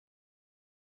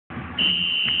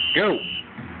Go.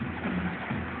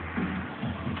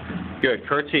 Good.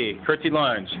 Curtsy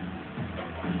lunge.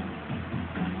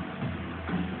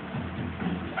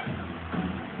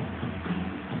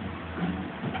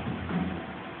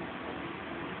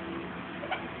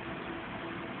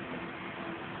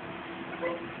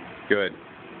 Good.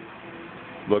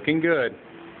 Looking good.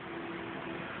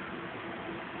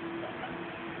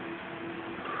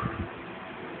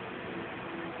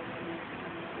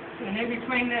 And in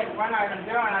between the one I've been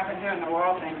doing the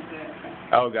wall thing too.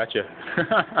 Oh, gotcha.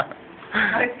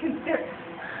 I consider.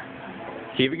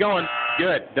 Keep it going.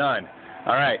 Good. Done.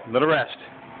 All right. Little rest.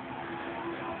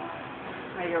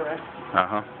 Take a rest.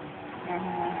 Uh-huh.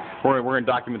 We're going to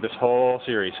document this whole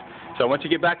series. So once you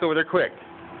get back over there quick.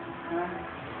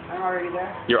 I'm already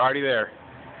there. You're already there.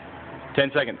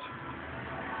 10 seconds.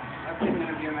 I'll take an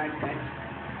interview my day.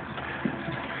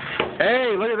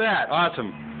 Hey, look at that.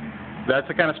 Awesome. That's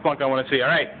the kind of spunk I want to see. All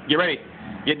right. Get ready.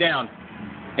 Get down.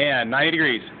 And 90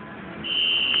 degrees.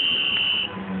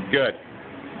 Good.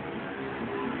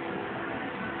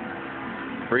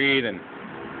 Breathing.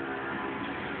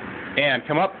 And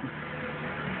come up.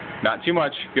 Not too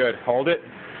much. Good. Hold it.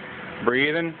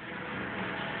 Breathing.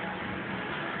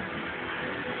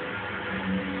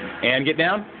 And get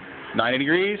down. 90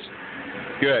 degrees.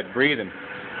 Good. Breathing.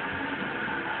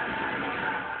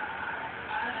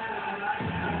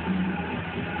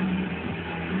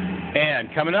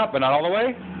 And coming up, but not all the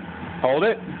way. Hold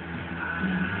it.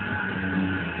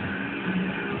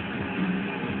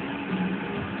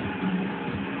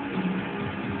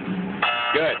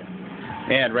 Good.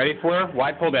 And ready for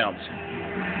wide pull downs.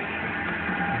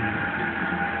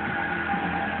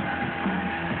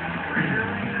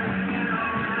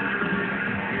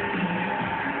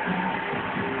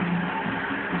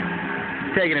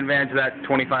 Taking advantage of that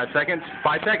 25 seconds.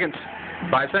 5 seconds.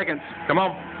 5 seconds. Come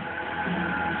on.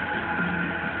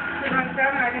 217,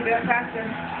 I can do it faster.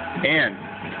 And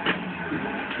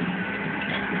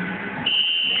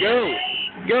go.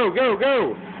 Go, go,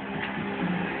 go.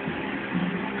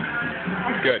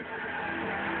 Good.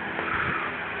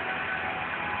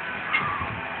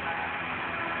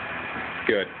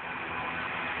 Good.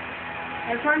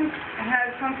 This one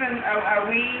has something, a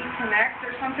We Connect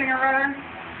or something or other.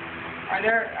 Are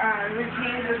there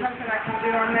routines or something I can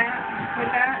do on that,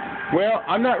 with that? Well,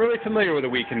 I'm not really familiar with a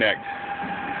We Connect.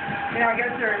 Yeah, I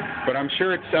guess there's... But I'm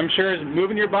sure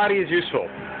moving your body is useful.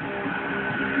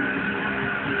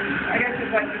 I guess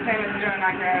it's like the same as doing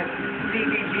like a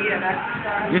DVG and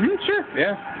exercise. Sure,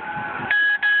 yeah.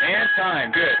 And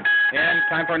time, good. And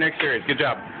time for our next series. Good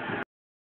job.